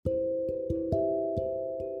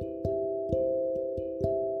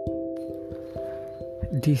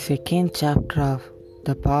The second chapter of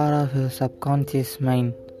the power of your subconscious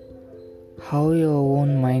mind, how your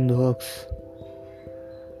own mind works.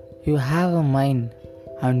 You have a mind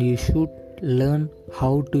and you should learn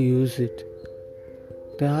how to use it.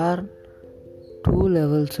 There are two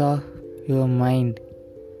levels of your mind,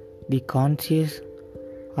 the conscious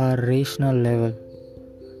or rational level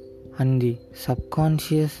and the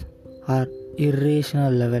subconscious or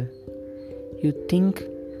irrational level. You think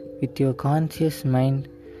with your conscious mind,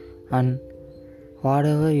 and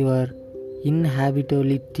whatever you are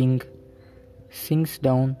inhabitably think sinks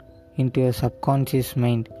down into your subconscious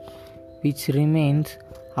mind, which remains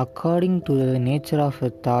according to the nature of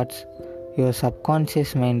your thoughts. Your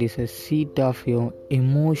subconscious mind is a seat of your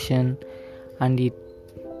emotion and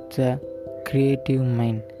it's a creative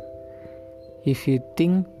mind. If you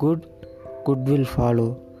think good, good will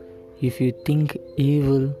follow. If you think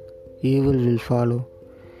evil, evil will follow.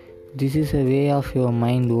 This is a way of your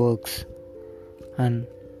mind works, and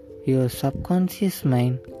your subconscious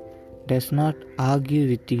mind does not argue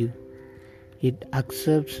with you. It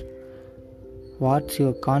accepts what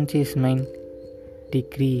your conscious mind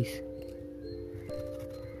decrees.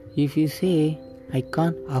 If you say, I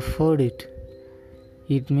can't afford it,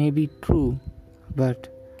 it may be true, but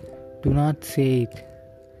do not say it.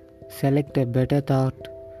 Select a better thought,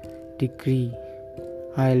 decree,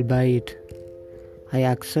 I'll buy it. I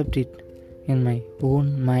accept it in my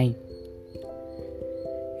own mind.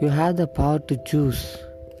 You have the power to choose.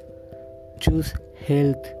 Choose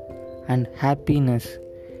health and happiness.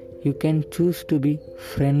 You can choose to be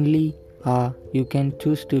friendly or you can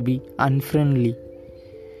choose to be unfriendly.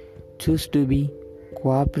 Choose to be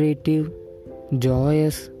cooperative,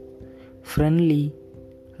 joyous, friendly,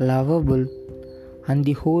 lovable, and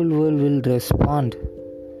the whole world will respond.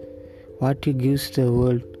 What you give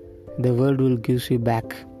the world will give you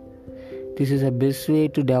back. This is the best way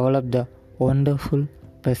to develop the wonderful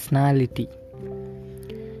personality.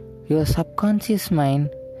 Your subconscious mind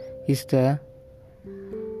is the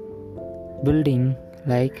building,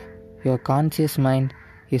 like your conscious mind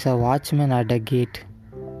is a watchman at the gate.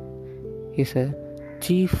 His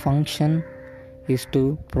chief function is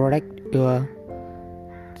to protect your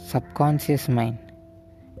subconscious mind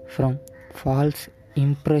from false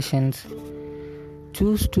impressions.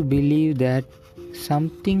 Choose to believe that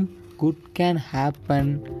something good can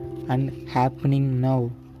happen and happening now.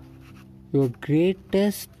 Your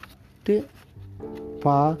greatest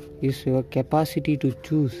power is your capacity to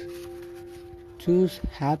choose. Choose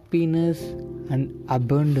happiness and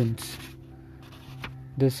abundance.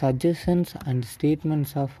 The suggestions and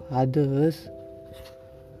statements of others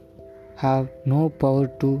have no power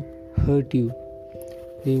to hurt you.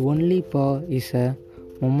 The only power is a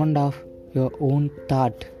moment of your own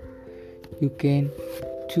thought. You can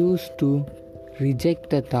choose to reject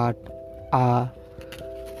the thought or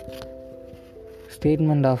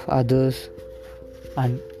statement of others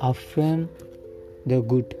and affirm the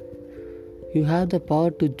good. You have the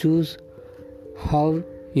power to choose how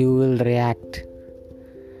you will react.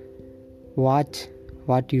 Watch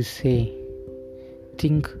what you say.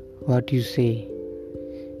 Think what you say.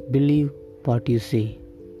 Believe what you say.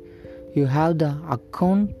 You have the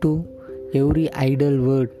account to every idle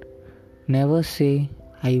word. Never say,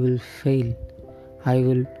 I will fail. I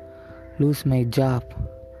will lose my job.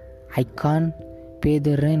 I can't pay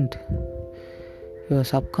the rent. Your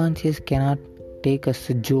subconscious cannot take as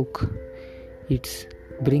a joke. It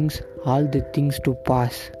brings all the things to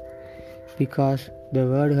pass because the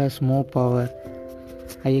word has more power.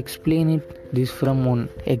 I explain this from one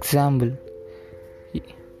example.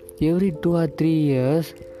 Every 2 or 3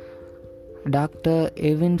 years, Dr.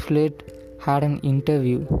 Evan Flett had an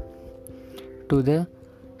interview to the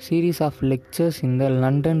series of lectures in the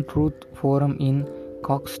London Truth Forum in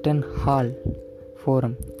Coxton Hall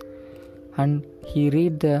Forum, and he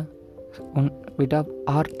read the bit of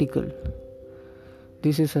article.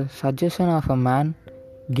 This is a suggestion of a man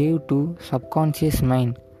gave to subconscious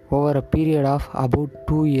mind over a period of about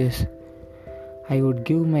 2 years. I would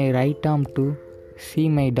give my right arm to see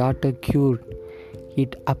my daughter cured.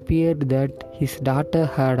 It appeared that his daughter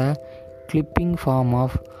had a clipping form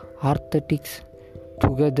of arthritis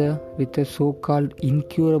together with a so-called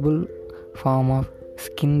incurable form of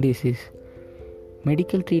skin disease.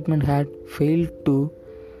 Medical treatment had failed to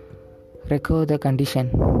recover the condition,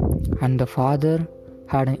 and the father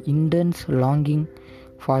had an intense longing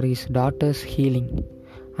for his daughter's healing,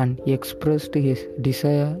 and he expressed his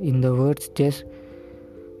desire in the words just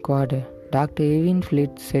quoted. Dr. Evan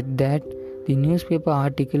Flett said that the newspaper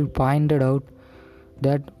article pointed out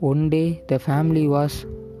that one day the family was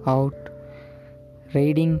out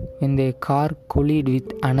riding when their car collided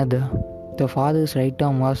with another. The father's right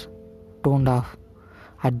arm was torn off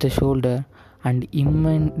at the shoulder, and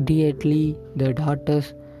immediately the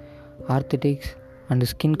daughter's arthritis and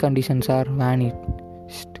skin conditions are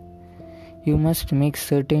vanished. You must make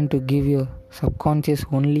certain to give your subconscious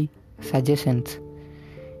only suggestions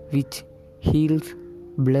which heals,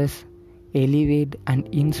 bless, elevate, and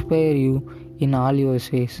inspire you in all your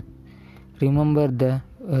ways. Remember, the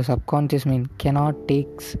subconscious mind cannot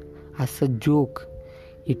take as a joke.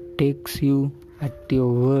 It takes you at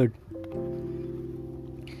your word.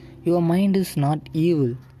 Your mind is not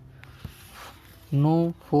evil.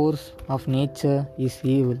 No force of nature is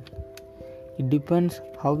evil. It depends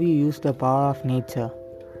how you use the power of nature.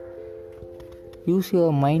 Use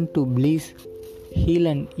your mind to bless, heal,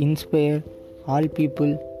 and inspire all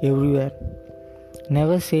people everywhere.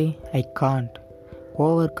 Never say, I can't.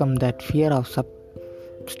 Overcome that fear of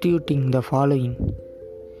substituting the following: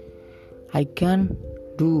 I can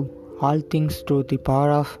do all things through the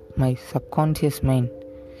power of my subconscious mind.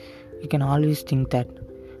 You can always think that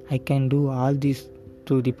I can do all this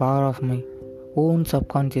through the power of my own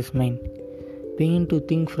subconscious mind. Begin to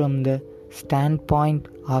think from the standpoint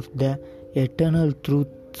of the eternal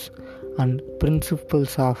truths and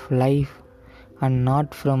principles of life, and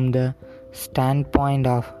not from the standpoint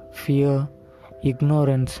of fear,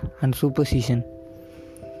 ignorance, and superstition.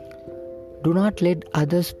 Do not let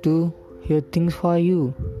others do your things for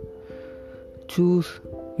you. Choose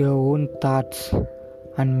your own thoughts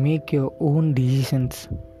and make your own decisions.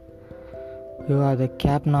 You are the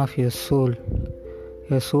captain of your soul.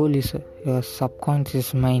 Your soul is your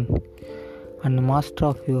subconscious mind and master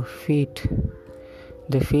of your fate.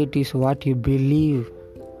 The fate is what you believe.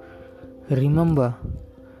 Remember,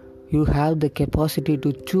 you have the capacity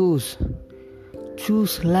to choose.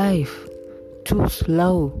 Choose life. Choose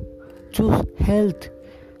love. Choose health.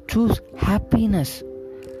 Choose happiness.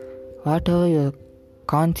 Whatever your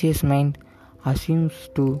conscious mind assumes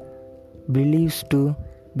to, believes to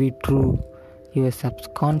be true, your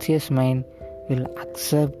subconscious mind will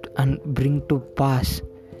accept and bring to pass.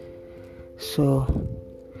 So,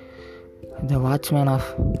 the watchman of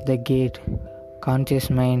the gate, conscious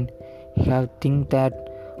mind, you have think that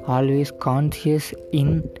always conscious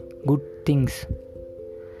in good things,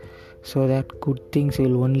 so that good things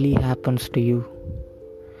will only happens to you.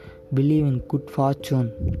 Believe in good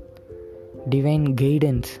fortune, divine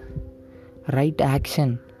guidance, right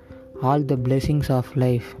action, all the blessings of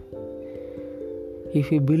life.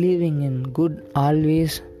 If you believing in good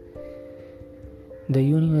always, the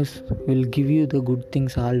universe will give you the good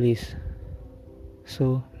things always.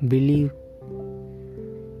 So believe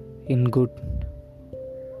in good.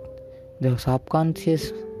 The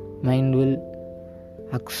subconscious mind will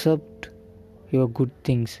accept your good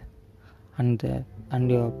things, and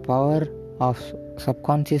your power of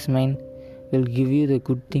subconscious mind will give you the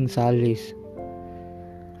good things always.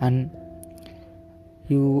 And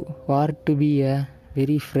you are to be a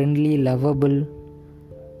very friendly, lovable,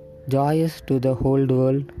 joyous to the whole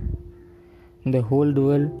world. The whole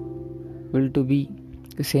world will to be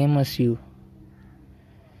the same as you.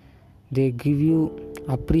 They give you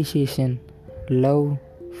appreciation, love,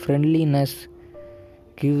 friendliness,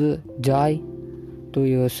 give joy to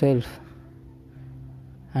yourself,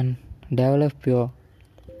 and develop your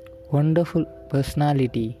wonderful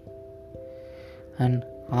personality. And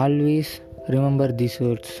always remember these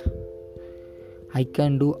words: I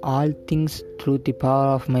can do all things through the power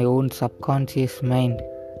of my own subconscious mind.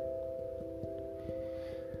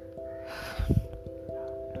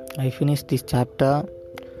 I finished this chapter.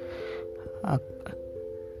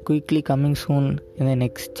 Quickly coming soon in the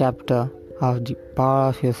next chapter of the power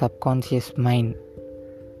of your subconscious mind.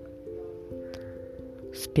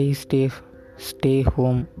 Stay safe, stay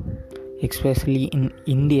home, especially in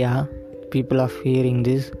India. People are fearing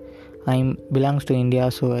this. I belongs to India,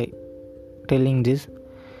 so I telling this.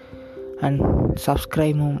 And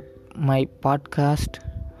subscribe my podcast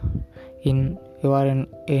in you are in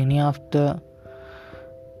any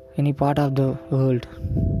part of the world.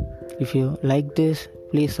 If you like this,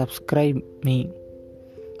 please subscribe my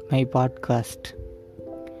podcast.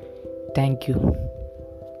 Thank you.